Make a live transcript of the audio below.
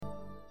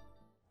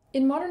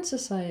In modern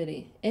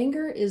society,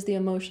 anger is the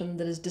emotion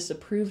that is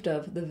disapproved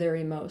of the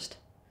very most.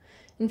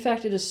 In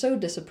fact, it is so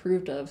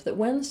disapproved of that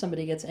when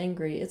somebody gets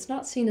angry, it's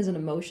not seen as an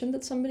emotion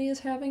that somebody is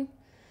having,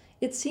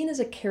 it's seen as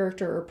a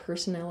character or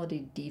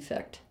personality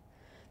defect.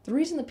 The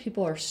reason that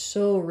people are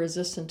so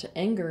resistant to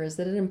anger is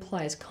that it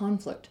implies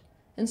conflict,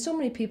 and so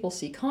many people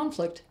see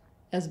conflict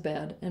as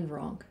bad and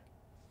wrong.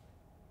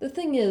 The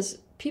thing is,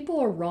 people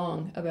are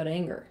wrong about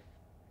anger.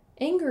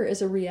 Anger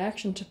is a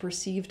reaction to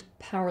perceived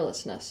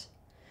powerlessness.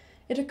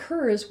 It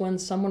occurs when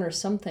someone or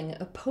something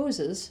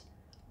opposes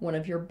one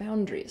of your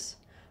boundaries.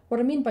 What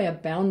I mean by a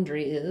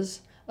boundary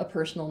is a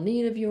personal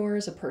need of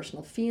yours, a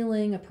personal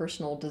feeling, a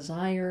personal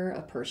desire,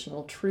 a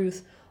personal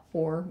truth,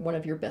 or one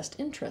of your best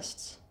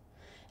interests.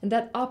 And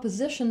that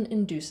opposition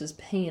induces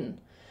pain.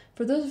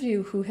 For those of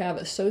you who have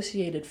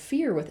associated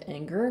fear with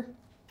anger,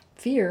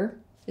 fear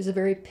is a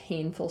very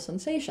painful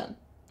sensation.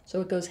 So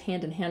it goes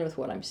hand in hand with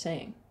what I'm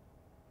saying.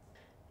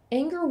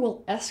 Anger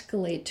will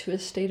escalate to a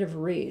state of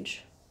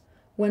rage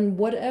when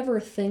whatever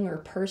thing or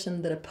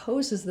person that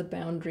opposes the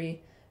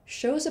boundary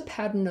shows a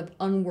pattern of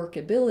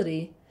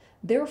unworkability,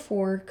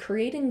 therefore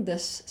creating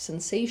this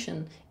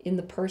sensation in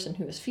the person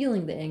who is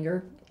feeling the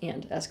anger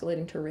and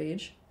escalating to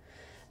rage,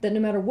 that no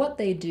matter what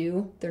they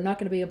do, they're not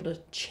going to be able to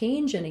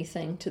change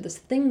anything to this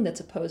thing that's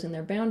opposing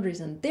their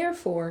boundaries, and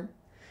therefore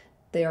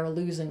they are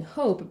losing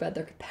hope about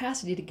their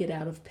capacity to get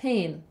out of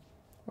pain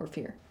or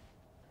fear.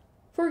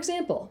 For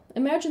example,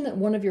 imagine that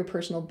one of your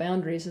personal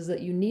boundaries is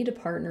that you need a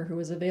partner who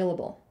is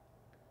available,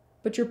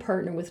 but your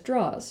partner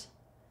withdraws.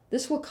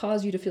 This will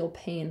cause you to feel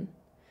pain.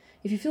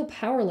 If you feel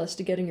powerless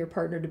to getting your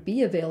partner to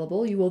be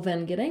available, you will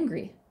then get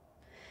angry.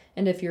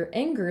 And if your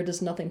anger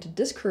does nothing to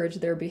discourage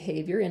their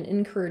behavior and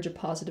encourage a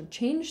positive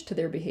change to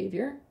their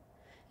behavior,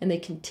 and they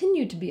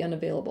continue to be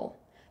unavailable,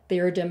 they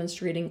are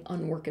demonstrating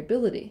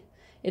unworkability.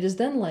 It is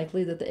then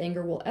likely that the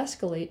anger will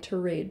escalate to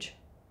rage.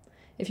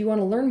 If you want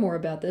to learn more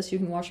about this, you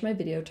can watch my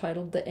video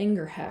titled The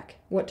Anger Hack: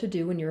 What to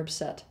Do When You're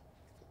Upset.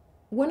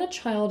 When a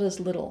child is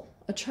little,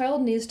 a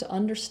child needs to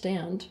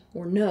understand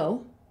or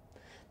know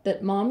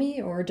that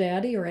mommy or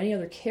daddy or any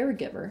other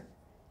caregiver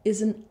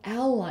is an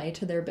ally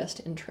to their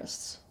best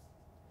interests.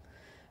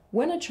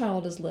 When a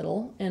child is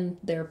little and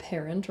their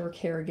parent or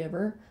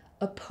caregiver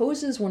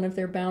opposes one of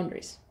their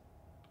boundaries,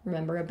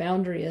 remember, a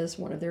boundary is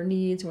one of their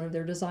needs, one of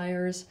their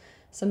desires,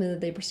 something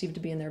that they perceive to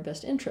be in their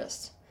best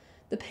interests,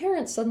 the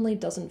parent suddenly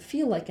doesn't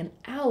feel like an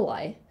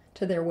ally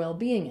to their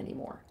well-being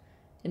anymore.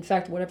 In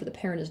fact, whatever the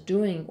parent is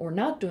doing or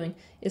not doing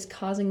is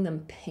causing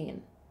them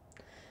pain.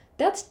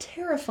 That's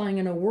terrifying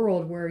in a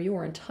world where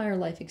your entire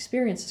life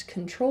experience is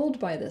controlled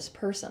by this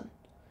person.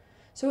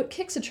 So it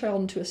kicks a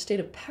child into a state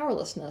of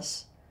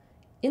powerlessness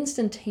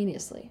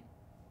instantaneously.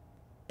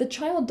 The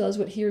child does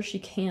what he or she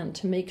can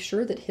to make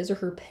sure that his or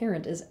her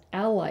parent is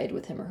allied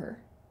with him or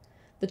her.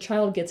 The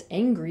child gets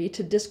angry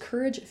to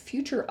discourage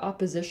future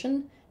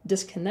opposition,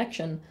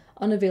 disconnection,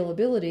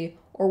 unavailability,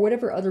 or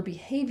whatever other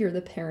behavior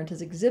the parent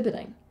is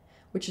exhibiting,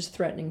 which is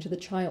threatening to the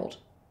child.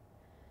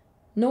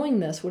 Knowing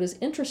this, what is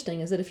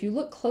interesting is that if you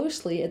look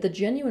closely at the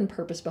genuine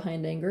purpose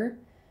behind anger,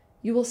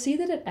 you will see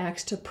that it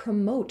acts to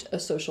promote a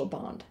social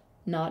bond,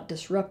 not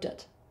disrupt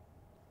it.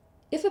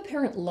 If a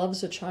parent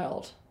loves a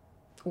child,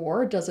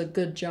 or does a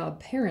good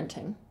job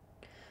parenting,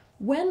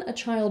 when a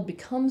child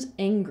becomes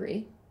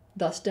angry,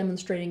 thus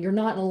demonstrating you're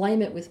not in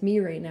alignment with me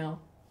right now,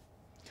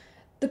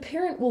 the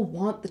parent will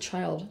want the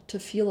child to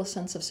feel a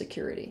sense of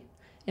security,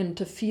 and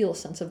to feel a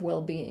sense of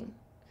well-being,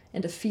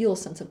 and to feel a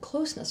sense of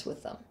closeness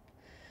with them.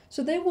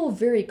 So they will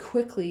very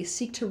quickly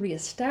seek to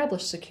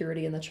reestablish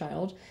security in the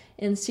child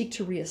and seek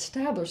to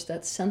reestablish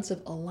that sense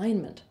of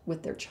alignment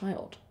with their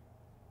child.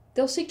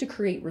 They'll seek to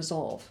create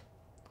resolve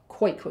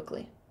quite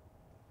quickly.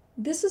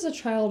 This is a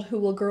child who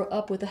will grow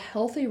up with a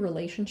healthy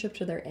relationship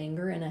to their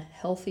anger and a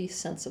healthy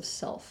sense of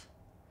self.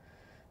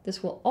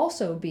 This will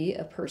also be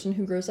a person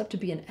who grows up to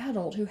be an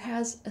adult who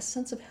has a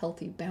sense of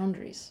healthy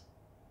boundaries.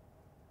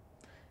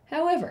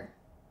 However,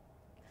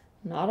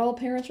 not all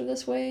parents are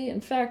this way. In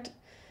fact,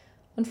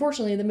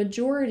 unfortunately, the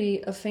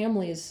majority of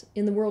families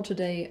in the world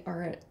today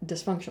are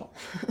dysfunctional.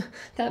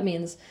 That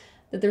means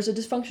that there's a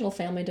dysfunctional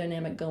family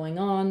dynamic going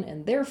on,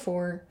 and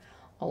therefore,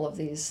 all of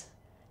these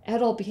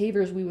adult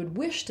behaviors we would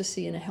wish to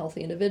see in a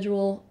healthy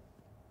individual,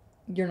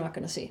 you're not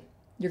going to see.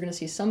 You're going to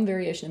see some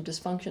variation of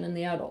dysfunction in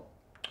the adult.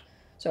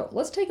 So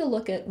let's take a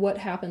look at what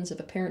happens if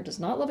a parent does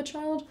not love a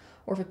child,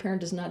 or if a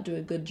parent does not do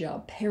a good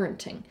job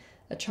parenting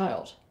a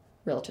child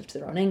relative to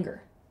their own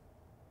anger.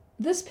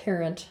 This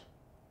parent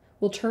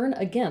will turn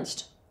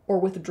against or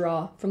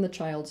withdraw from the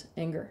child's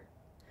anger.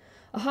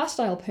 A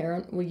hostile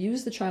parent will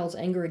use the child's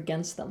anger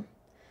against them.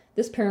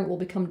 This parent will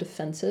become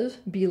defensive,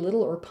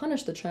 belittle or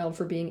punish the child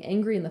for being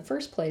angry in the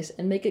first place,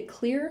 and make it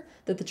clear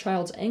that the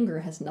child's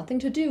anger has nothing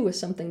to do with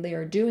something they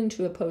are doing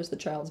to oppose the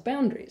child's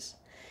boundaries.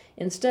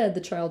 Instead,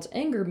 the child's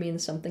anger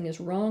means something is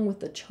wrong with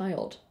the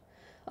child.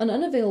 An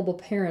unavailable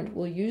parent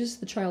will use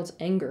the child's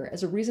anger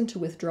as a reason to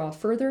withdraw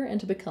further and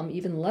to become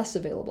even less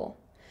available.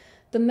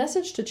 The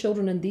message to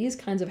children in these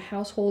kinds of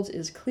households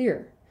is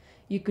clear.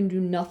 You can do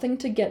nothing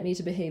to get me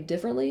to behave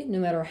differently, no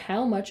matter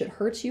how much it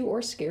hurts you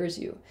or scares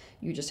you.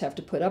 You just have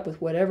to put up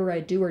with whatever I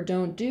do or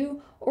don't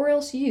do, or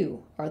else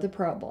you are the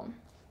problem.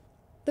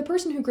 The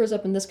person who grows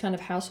up in this kind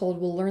of household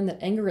will learn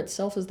that anger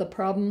itself is the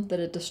problem, that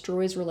it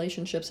destroys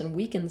relationships and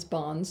weakens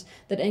bonds,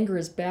 that anger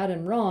is bad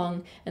and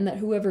wrong, and that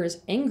whoever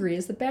is angry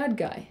is the bad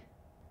guy.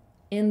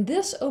 And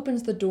this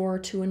opens the door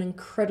to an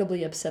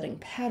incredibly upsetting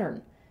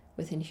pattern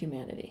within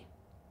humanity.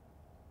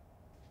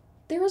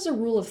 There is a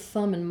rule of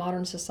thumb in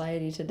modern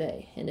society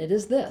today, and it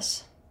is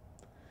this: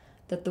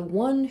 that the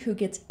one who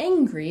gets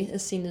angry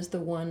is seen as the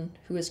one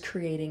who is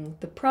creating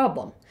the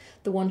problem.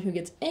 The one who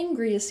gets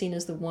angry is seen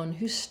as the one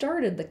who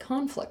started the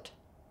conflict.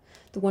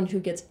 The one who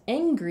gets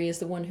angry is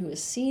the one who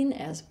is seen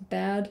as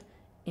bad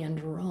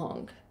and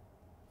wrong.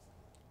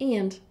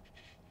 And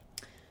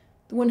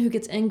the one who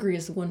gets angry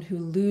is the one who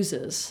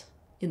loses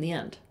in the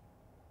end.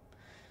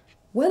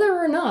 Whether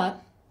or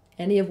not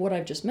any of what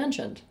I've just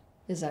mentioned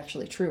is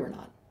actually true or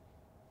not.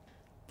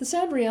 The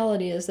sad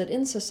reality is that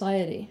in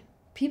society,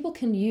 people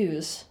can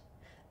use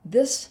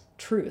this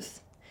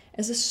truth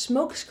as a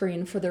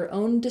smokescreen for their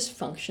own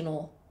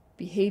dysfunctional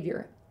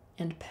behavior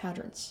and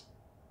patterns.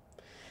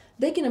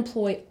 They can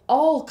employ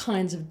all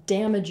kinds of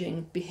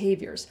damaging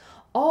behaviors,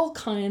 all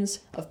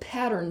kinds of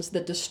patterns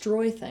that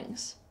destroy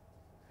things.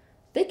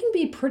 They can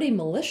be pretty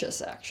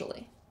malicious,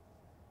 actually.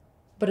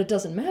 But it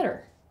doesn't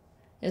matter,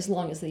 as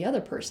long as the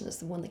other person is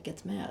the one that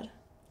gets mad.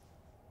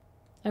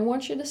 I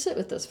want you to sit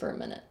with this for a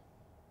minute.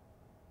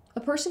 A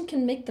person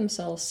can make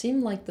themselves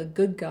seem like the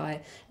good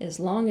guy as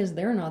long as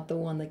they're not the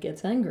one that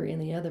gets angry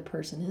and the other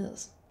person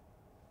is.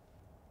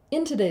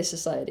 In today's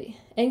society,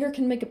 anger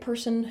can make a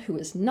person who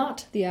is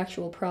not the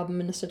actual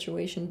problem in a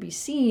situation be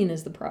seen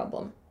as the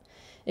problem.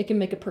 It can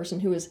make a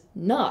person who is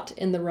not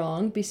in the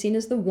wrong be seen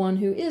as the one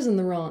who is in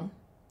the wrong.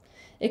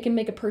 It can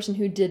make a person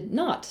who did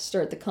not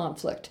start the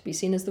conflict be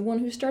seen as the one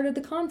who started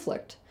the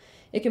conflict.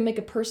 It can make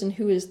a person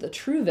who is the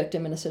true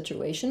victim in a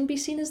situation be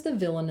seen as the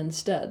villain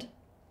instead.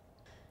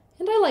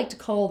 And I like to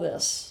call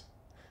this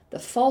the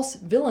false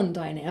villain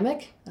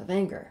dynamic of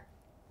anger.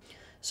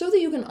 So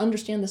that you can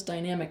understand this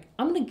dynamic,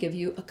 I'm going to give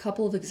you a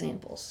couple of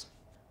examples.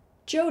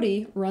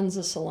 Jody runs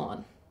a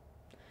salon.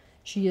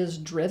 She is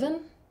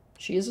driven,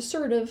 she is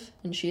assertive,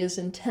 and she is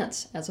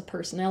intense as a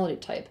personality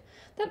type.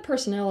 That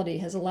personality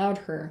has allowed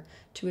her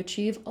to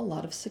achieve a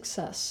lot of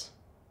success.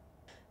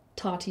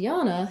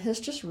 Tatiana has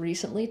just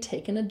recently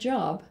taken a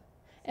job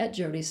at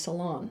Jody's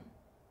salon.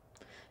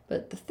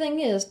 But the thing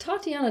is,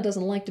 Tatiana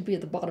doesn't like to be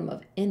at the bottom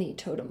of any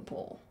totem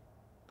pole.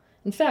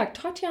 In fact,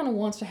 Tatiana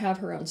wants to have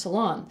her own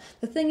salon.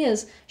 The thing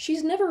is,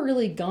 she's never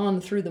really gone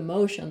through the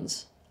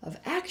motions of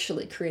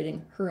actually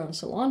creating her own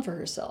salon for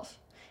herself.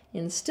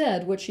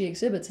 Instead, what she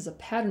exhibits is a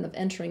pattern of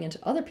entering into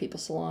other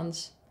people's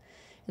salons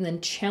and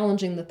then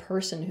challenging the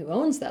person who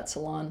owns that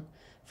salon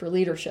for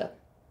leadership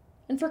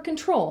and for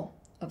control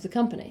of the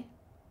company.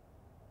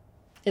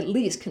 At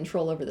least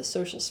control over the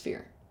social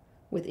sphere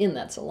within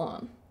that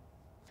salon.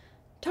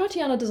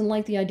 Tatiana doesn't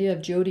like the idea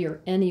of Jody or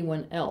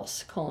anyone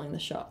else calling the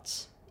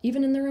shots,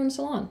 even in their own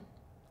salon.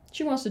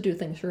 She wants to do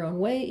things her own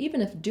way,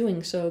 even if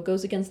doing so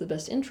goes against the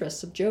best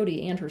interests of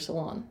Jody and her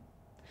salon.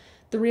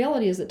 The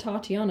reality is that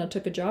Tatiana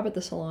took a job at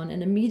the salon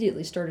and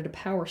immediately started a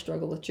power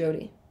struggle with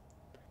Jody.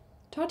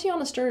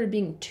 Tatiana started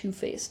being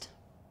two-faced.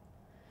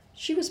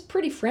 She was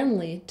pretty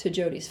friendly to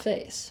Jody's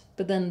face,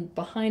 but then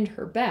behind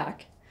her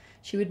back,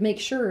 she would make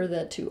sure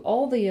that to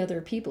all the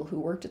other people who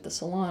worked at the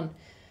salon,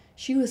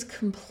 she was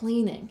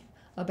complaining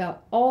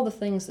about all the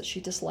things that she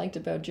disliked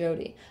about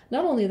Jody.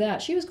 Not only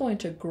that, she was going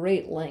to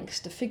great lengths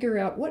to figure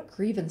out what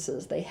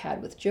grievances they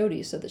had with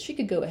Jody so that she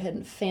could go ahead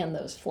and fan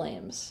those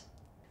flames.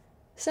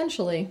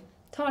 Essentially,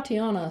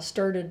 Tatiana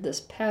started this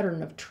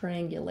pattern of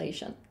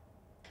triangulation.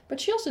 But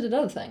she also did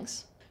other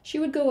things. She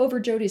would go over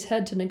Jody's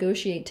head to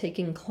negotiate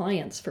taking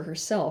clients for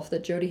herself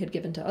that Jody had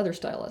given to other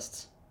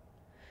stylists.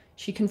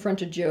 She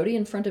confronted Jody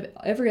in front of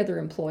every other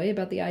employee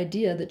about the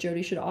idea that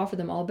Jody should offer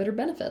them all better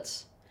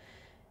benefits.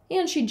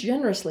 And she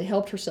generously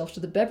helped herself to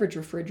the beverage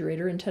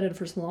refrigerator intended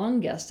for salon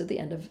guests at the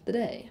end of the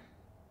day.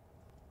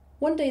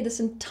 One day, this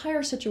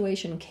entire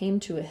situation came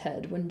to a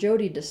head when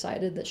Jody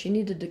decided that she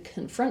needed to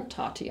confront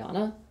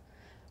Tatiana,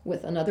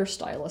 with another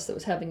stylist that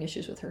was having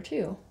issues with her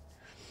too,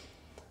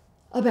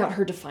 about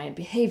her defiant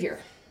behavior.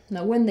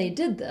 Now, when they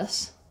did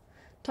this,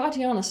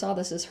 Tatiana saw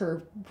this as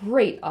her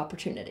great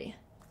opportunity.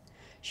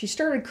 She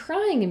started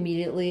crying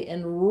immediately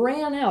and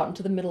ran out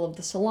into the middle of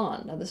the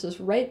salon. Now, this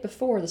was right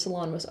before the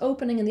salon was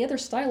opening and the other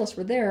stylists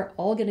were there,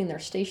 all getting their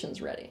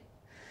stations ready.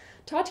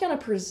 Tatiana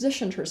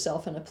positioned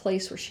herself in a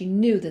place where she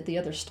knew that the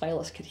other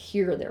stylists could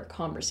hear their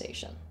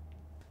conversation.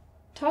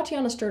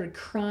 Tatiana started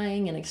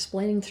crying and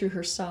explaining through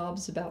her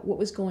sobs about what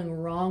was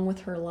going wrong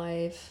with her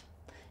life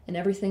and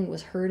everything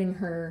was hurting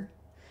her,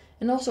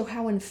 and also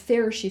how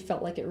unfair she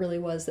felt like it really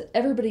was, that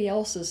everybody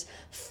else's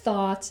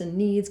thoughts and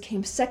needs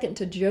came second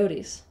to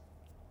Jody's.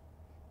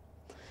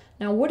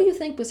 Now, what do you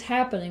think was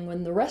happening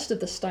when the rest of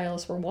the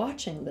stylists were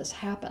watching this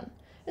happen,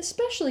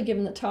 especially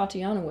given that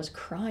Tatiana was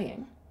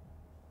crying?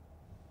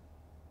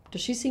 Does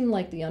she seem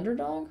like the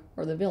underdog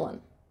or the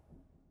villain?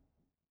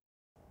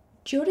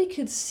 Jody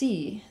could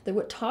see that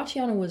what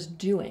Tatiana was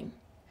doing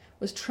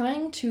was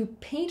trying to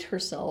paint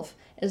herself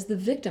as the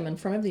victim in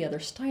front of the other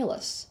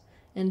stylists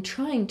and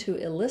trying to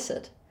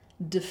elicit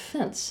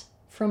defense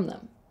from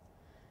them.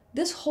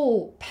 This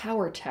whole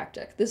power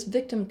tactic, this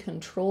victim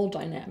control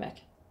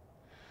dynamic,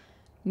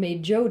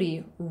 made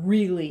Jody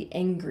really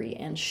angry,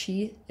 and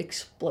she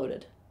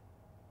exploded.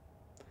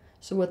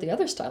 So what the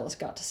other stylists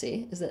got to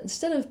see is that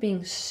instead of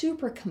being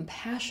super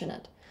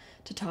compassionate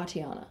to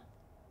Tatiana,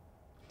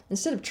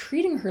 instead of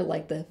treating her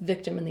like the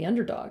victim and the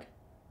underdog,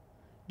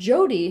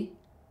 Jody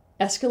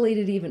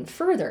escalated even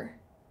further.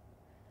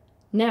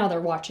 Now they're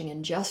watching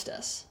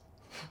injustice.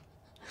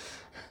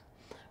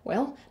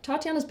 Well,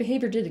 Tatiana's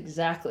behavior did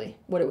exactly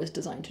what it was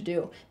designed to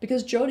do.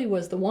 Because Jody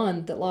was the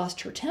one that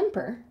lost her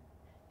temper,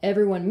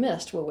 everyone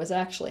missed what was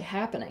actually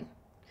happening.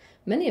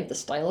 Many of the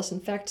stylists, in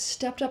fact,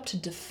 stepped up to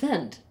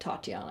defend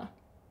Tatiana.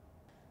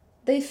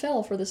 They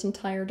fell for this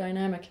entire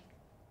dynamic.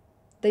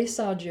 They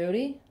saw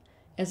Jody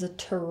as a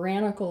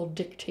tyrannical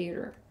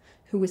dictator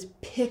who was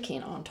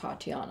picking on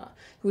Tatiana,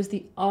 who was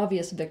the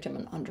obvious victim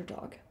and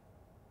underdog.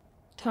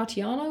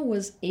 Tatiana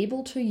was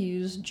able to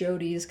use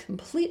Jody's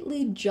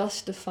completely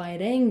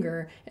justified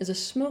anger as a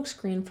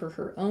smokescreen for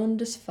her own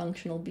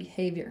dysfunctional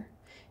behavior.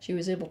 She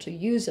was able to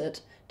use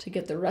it to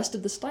get the rest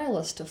of the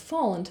stylists to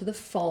fall into the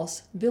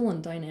false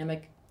villain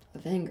dynamic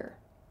of anger.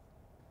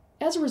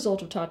 As a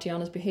result of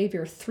Tatiana's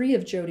behavior, 3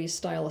 of Jody's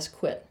stylists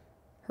quit.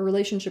 Her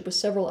relationship with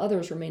several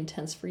others remained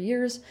tense for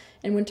years,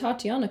 and when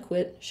Tatiana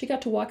quit, she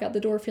got to walk out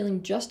the door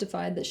feeling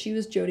justified that she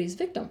was Jody's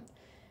victim,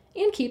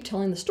 and keep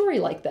telling the story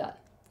like that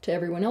to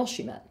everyone else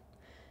she met,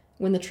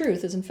 when the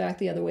truth is in fact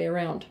the other way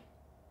around.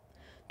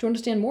 To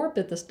understand more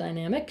about this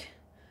dynamic,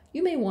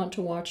 you may want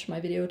to watch my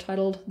video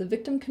titled The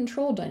Victim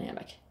Control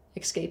Dynamic: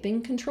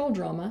 Escaping Control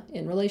Drama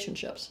in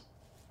Relationships.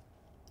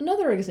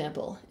 Another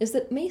example is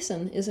that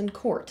Mason is in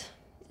court,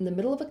 in the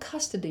middle of a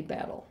custody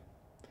battle.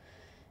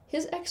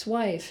 His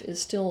ex-wife is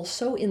still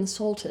so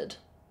insulted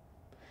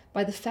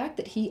by the fact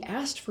that he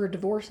asked for a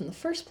divorce in the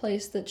first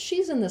place that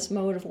she's in this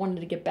mode of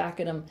wanting to get back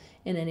at him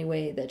in any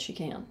way that she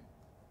can.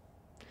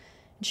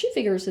 And she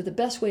figures that the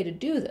best way to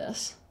do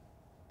this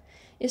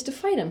is to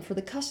fight him for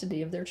the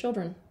custody of their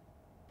children.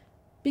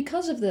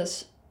 Because of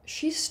this,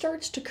 she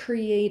starts to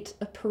create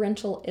a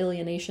parental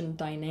alienation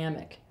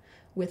dynamic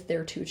with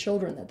their 2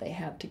 children that they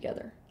have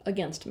together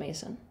against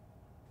Mason.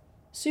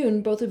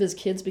 Soon, both of his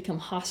kids become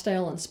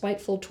hostile and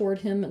spiteful toward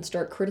him and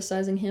start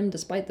criticizing him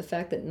despite the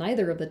fact that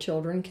neither of the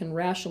children can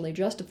rationally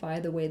justify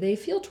the way they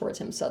feel towards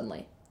him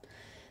suddenly.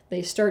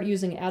 They start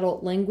using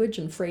adult language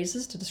and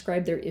phrases to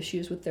describe their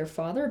issues with their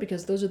father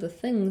because those are the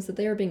things that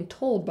they are being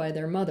told by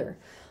their mother.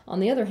 On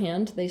the other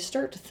hand, they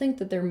start to think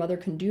that their mother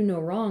can do no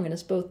wrong and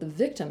is both the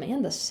victim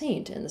and the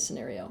saint in the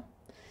scenario.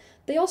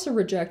 They also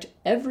reject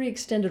every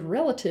extended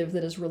relative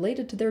that is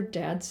related to their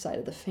dad's side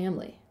of the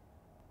family.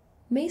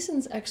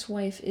 Mason's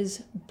ex-wife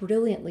is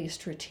brilliantly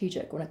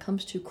strategic when it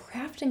comes to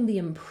crafting the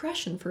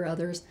impression for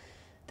others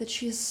that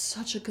she is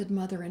such a good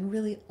mother and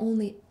really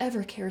only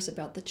ever cares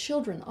about the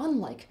children,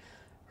 unlike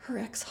her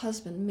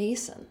ex-husband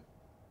Mason.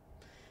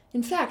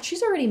 In fact,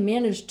 she's already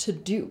managed to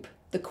dupe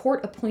the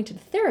court-appointed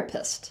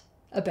therapist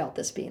about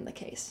this being the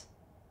case.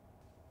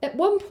 At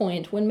one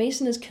point, when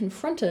Mason is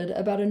confronted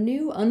about a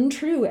new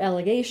untrue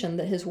allegation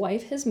that his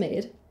wife has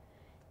made,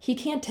 he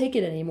can't take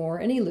it anymore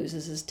and he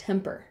loses his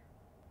temper.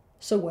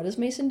 So what does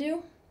Mason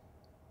do?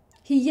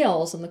 He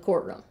yells in the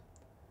courtroom,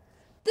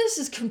 "This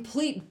is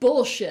complete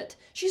bullshit!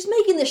 She's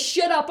making this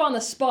shit up on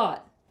the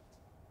spot!"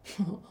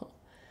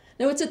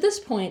 Now it's at this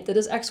point that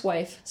his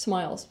ex-wife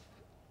smiles.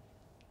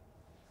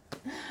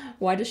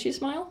 Why does she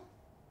smile?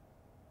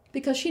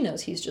 Because she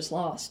knows he's just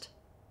lost.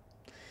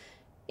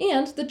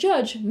 And the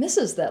judge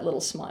misses that little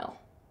smile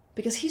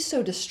because he's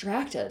so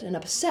distracted and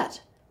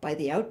upset by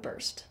the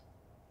outburst.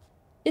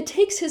 It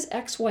takes his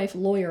ex-wife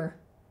lawyer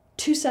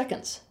 2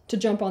 seconds to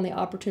jump on the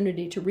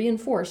opportunity to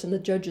reinforce in the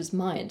judge's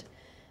mind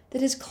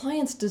that his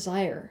client's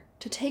desire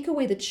to take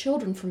away the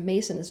children from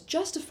Mason is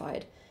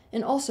justified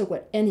and also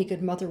what any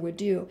good mother would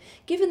do,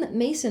 given that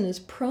Mason is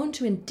prone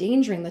to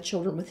endangering the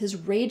children with his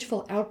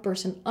rageful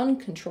outbursts and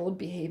uncontrolled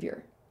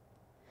behavior.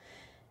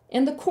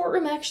 And the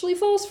courtroom actually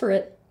falls for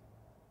it.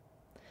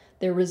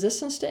 Their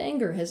resistance to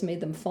anger has made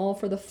them fall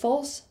for the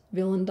false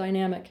villain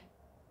dynamic.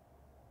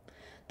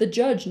 The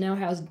judge now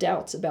has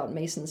doubts about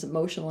Mason's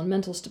emotional and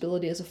mental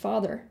stability as a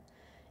father,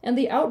 and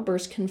the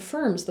outburst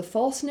confirms the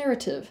false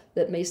narrative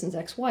that Mason's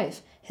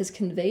ex-wife has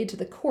conveyed to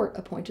the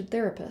court-appointed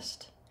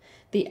therapist.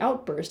 The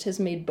outburst has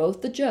made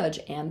both the judge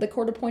and the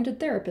court-appointed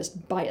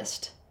therapist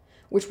biased,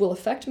 which will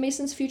affect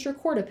Mason's future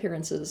court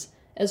appearances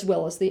as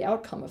well as the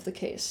outcome of the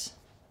case.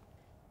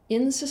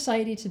 In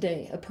society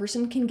today, a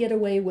person can get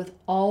away with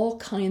all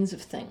kinds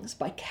of things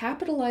by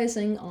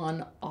capitalizing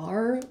on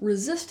our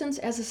resistance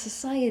as a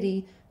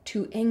society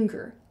to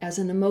anger as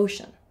an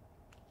emotion.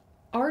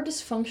 Our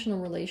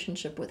dysfunctional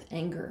relationship with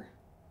anger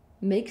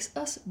makes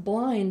us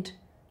blind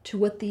to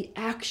what the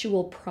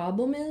actual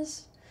problem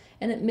is,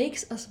 and it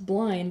makes us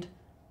blind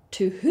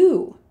to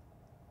who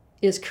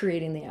is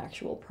creating the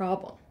actual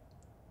problem.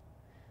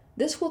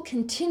 This will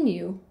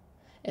continue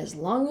as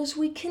long as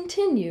we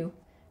continue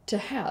to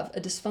have a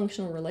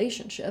dysfunctional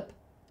relationship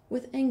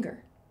with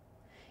anger.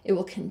 It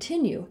will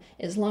continue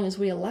as long as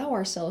we allow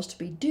ourselves to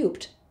be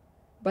duped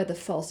by the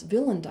false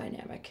villain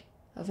dynamic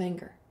of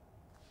anger.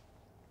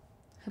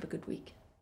 Have a good week.